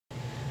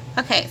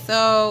Okay,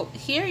 so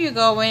here you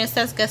go. When it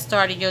says get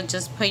started, you'll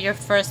just put your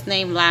first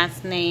name,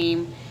 last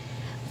name,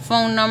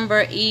 phone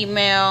number,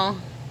 email,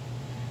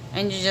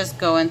 and you just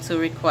go into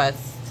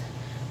request.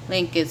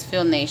 Link is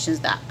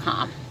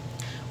fieldnations.com.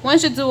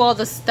 Once you do all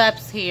the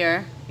steps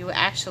here, you will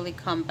actually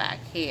come back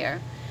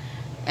here,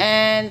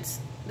 and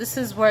this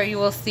is where you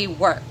will see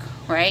work,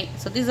 right?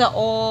 So these are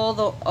all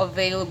the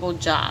available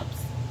jobs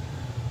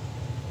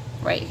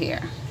right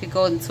here. If you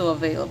go into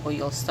available,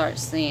 you'll start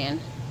seeing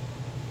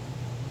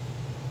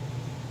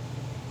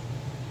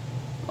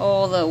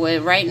all the way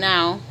right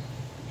now.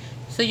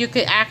 So you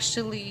could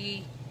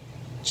actually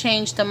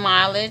change the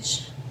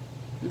mileage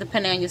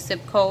depending on your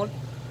zip code,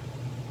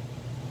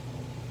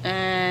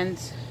 and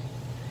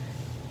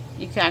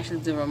you can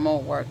actually do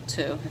remote work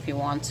too if you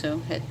want to.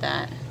 Hit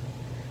that.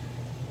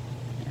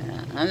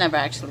 I never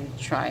actually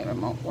tried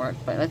remote work,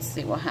 but let's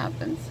see what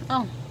happens.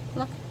 Oh,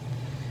 look,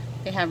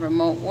 they have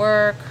remote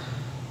work,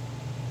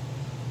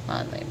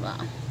 blah blah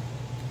blah,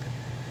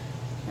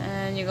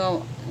 and you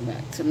go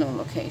back to new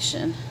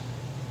location.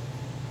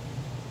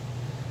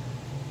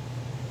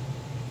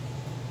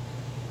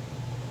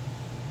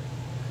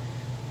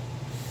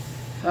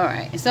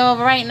 Alright, so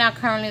right now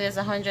currently there's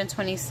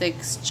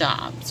 126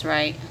 jobs,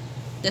 right?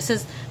 This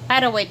is, by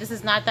the way, this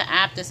is not the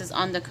app, this is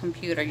on the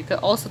computer. You could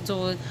also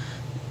do,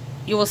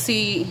 you will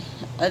see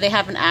they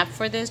have an app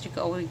for this. You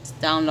can always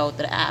download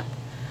the app.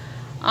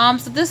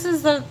 So this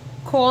is the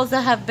calls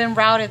that have been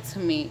routed to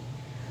me.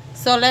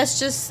 So let's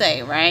just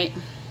say, right,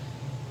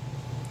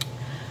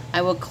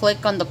 I will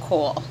click on the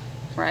call,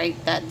 right,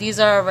 that these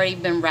are already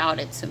been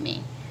routed to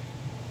me.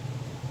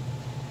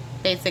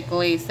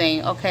 Basically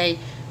saying, okay,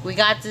 we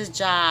got this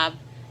job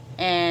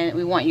and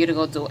we want you to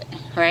go do it,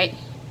 right?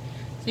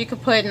 So you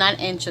could put not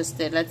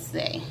interested, let's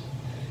say.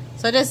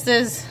 So this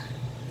is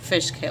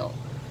Fishkill.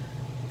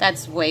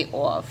 That's way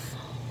off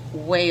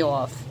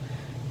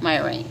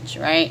my range,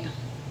 right?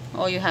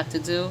 All you have to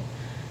do,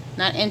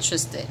 not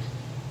interested.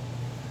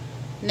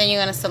 And then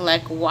you're gonna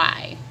select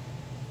why.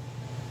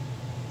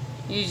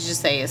 You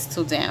just say it's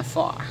too damn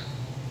far.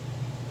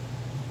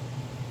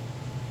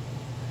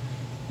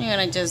 You're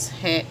gonna just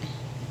hit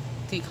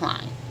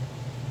decline.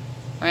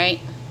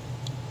 Right?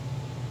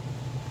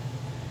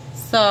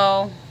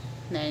 So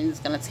then it's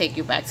going to take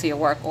you back to your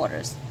work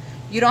orders.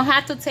 You don't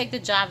have to take the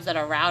jobs that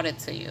are routed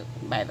to you,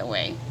 by the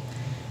way.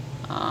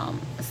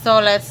 So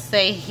let's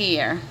say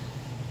here,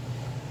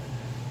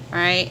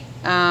 right?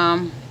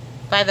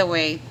 By the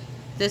way,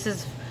 this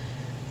is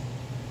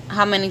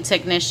how many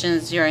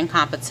technicians you're in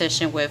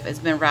competition with. It's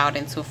been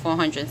routed to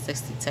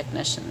 460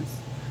 technicians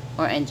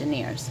or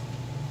engineers.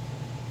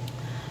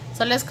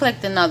 So let's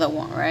click another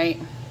one, right?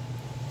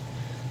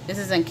 This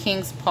is in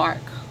Kings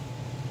Park.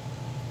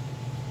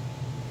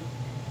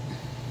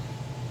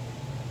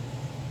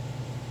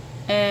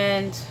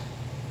 And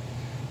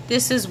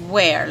this is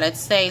where, let's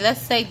say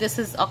this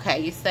is, okay,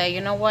 you say, you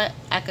know what,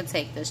 I could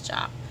take this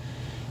job.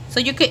 So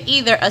you could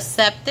either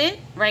accept it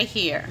right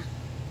here.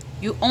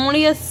 You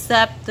only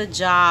accept the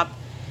job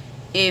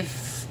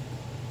if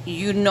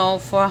you know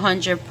for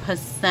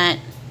 100%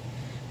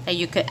 that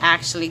you could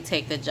actually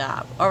take the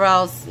job. Or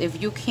else,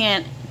 if you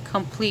can't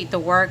complete the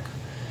work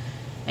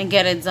and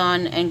get it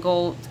done and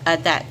go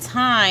at that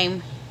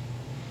time,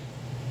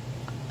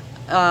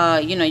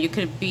 you know, you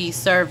could be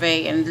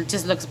surveyed and it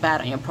just looks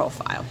bad on your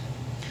profile.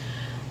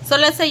 So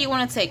let's say you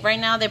want to take, right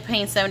now they're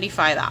paying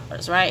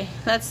 $75, right?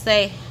 Let's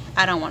say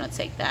I don't want to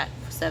take that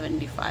for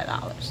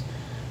 $75,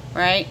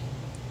 right?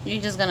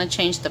 You're just going to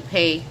change the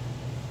pay,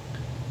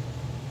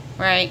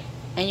 right?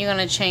 And you're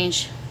going to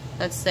change,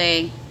 let's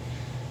say,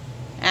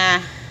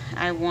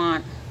 I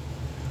want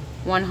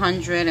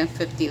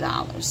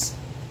 $150.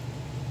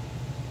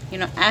 You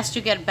know, as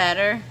you get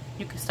better,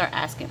 you can start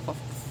asking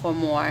for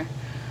more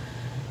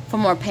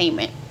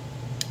payment.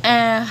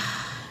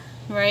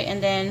 Right,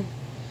 and then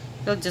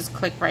you'll just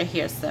click right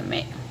here,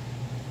 submit.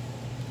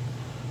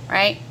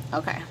 Right?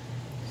 Okay.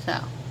 So,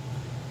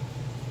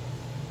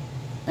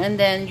 and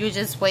then you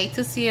just wait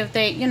to see if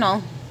they, you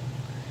know,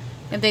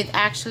 if they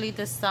actually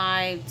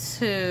decide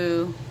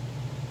to,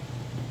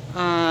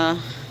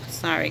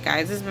 sorry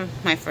guys, this is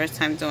my first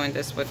time doing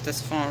this with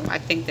this phone. I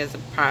think there's a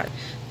part,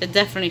 there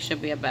definitely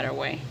should be a better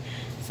way.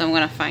 So I'm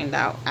gonna find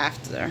out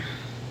after.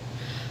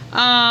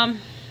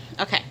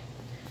 Okay.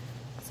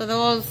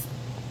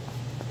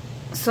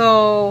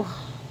 So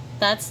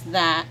that's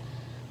that,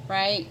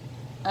 right?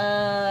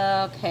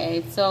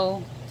 Okay,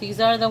 so these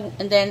are the,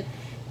 and then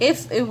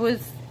if it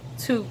was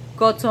to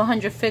go to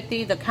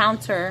 150, the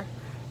counter,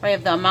 right,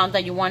 of the amount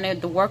that you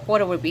wanted, the work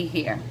order would be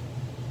here.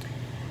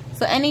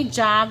 So any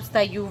jobs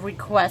that you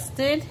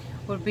requested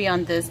would be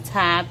on this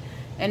tab.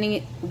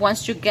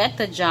 Once you get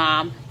the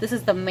job, this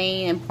is the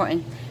main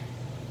important,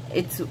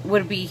 it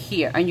would be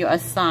here, and you're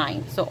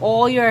assigned. So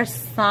all your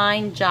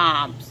assigned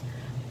jobs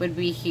would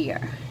be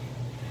here.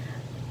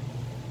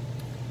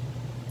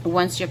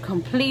 Once you're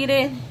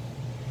completed,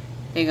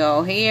 they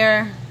go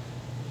here.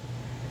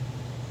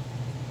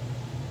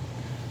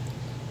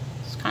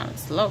 It's kind of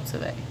slow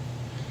today,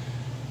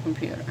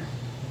 computer.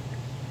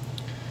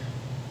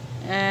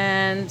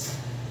 And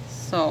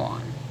so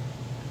on.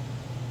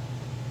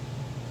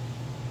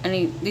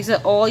 And these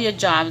are all your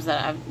jobs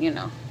that I've, you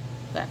know,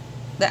 that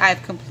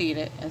I've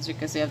completed. As you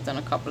can see, I've done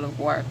a couple of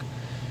work.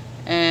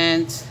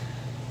 And,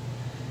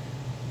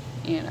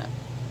 you know,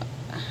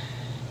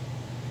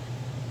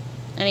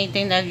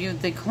 anything that you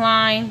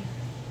decline,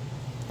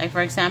 like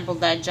for example,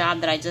 that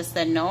job that I just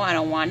said no, I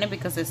don't want it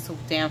because it's too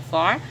damn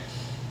far,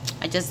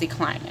 I just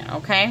decline it,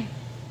 okay?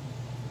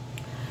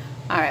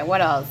 Alright,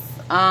 what else?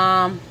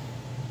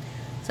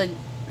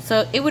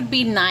 So it would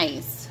be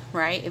nice,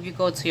 right, if you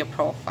go to your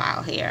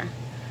profile here.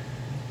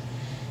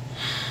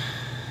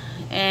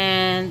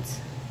 And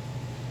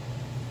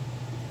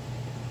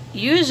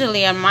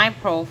usually on my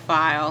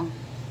profile,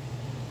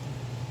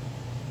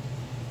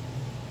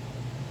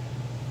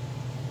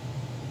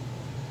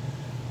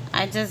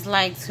 I just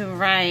like to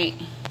write,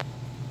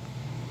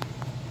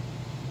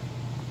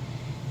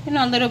 you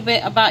know, a little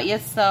bit about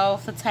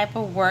yourself, the type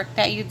of work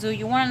that you do.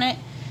 You want it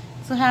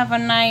to have a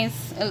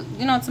nice,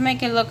 you know, to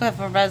make it look like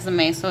a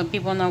resume so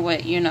people know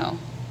what, you know,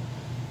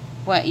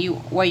 what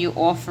you're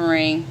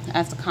offering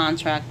as a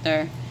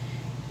contractor.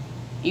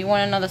 You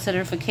want to know the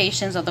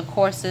certifications or the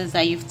courses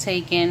that you've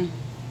taken.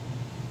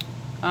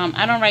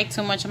 I don't write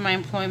too much of my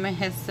employment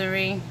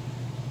history.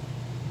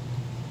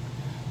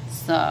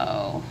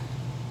 So,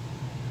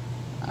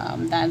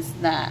 that's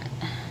that.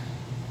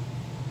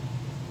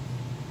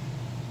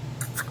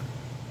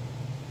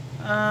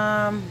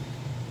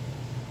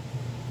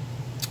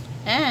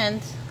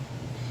 And,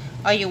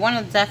 oh, you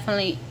want to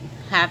definitely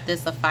have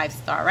this a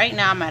 5-star. Right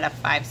now I'm at a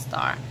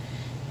 5-star.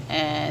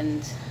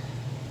 And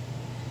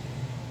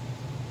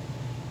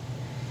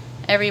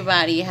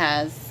everybody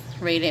has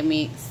rated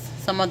me.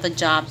 Some of the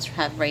jobs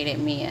have rated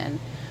me, and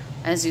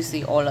as you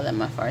see, all of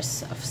them are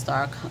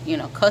 5-star. You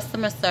know,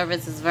 customer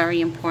service is very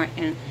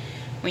important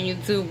when you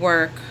do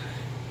work.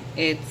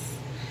 It's,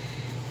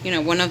 you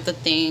know, one of the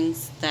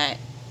things that,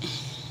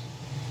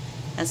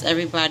 as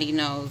everybody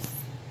knows,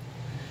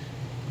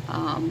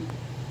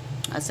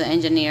 as an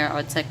engineer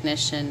or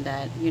technician,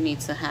 that you need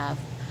to have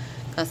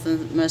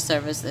customer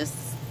service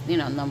is, you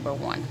know,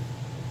 #1.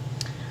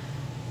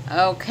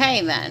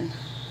 Okay, then.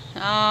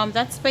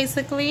 That's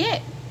basically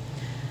it.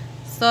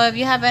 So if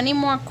you have any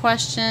more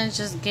questions,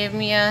 just give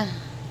me a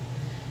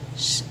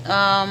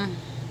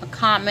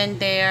comment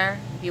there.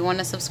 If you want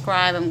to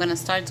subscribe, I'm going to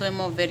start doing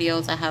more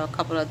videos. I have a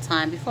couple of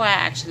time before I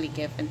actually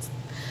give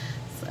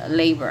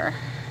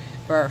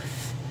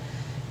birth.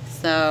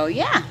 So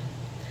yeah,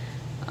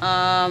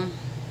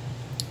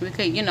 we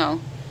could, you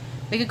know,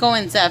 we could go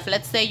in depth.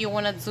 Let's say you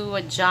want to do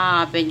a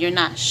job and you're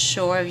not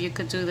sure if you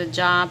could do the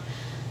job.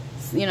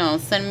 You know,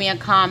 send me a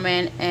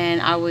comment,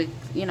 and I would,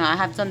 you know, I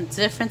have done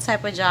different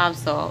type of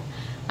jobs, so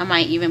I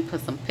might even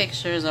put some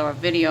pictures or a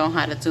video on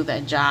how to do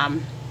that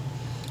job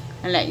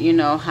and let you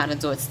know how to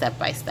do it step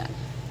by step.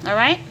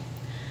 Alright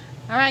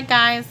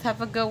guys,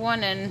 have a good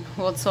one, and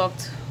we'll talk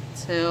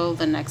till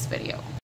the next video.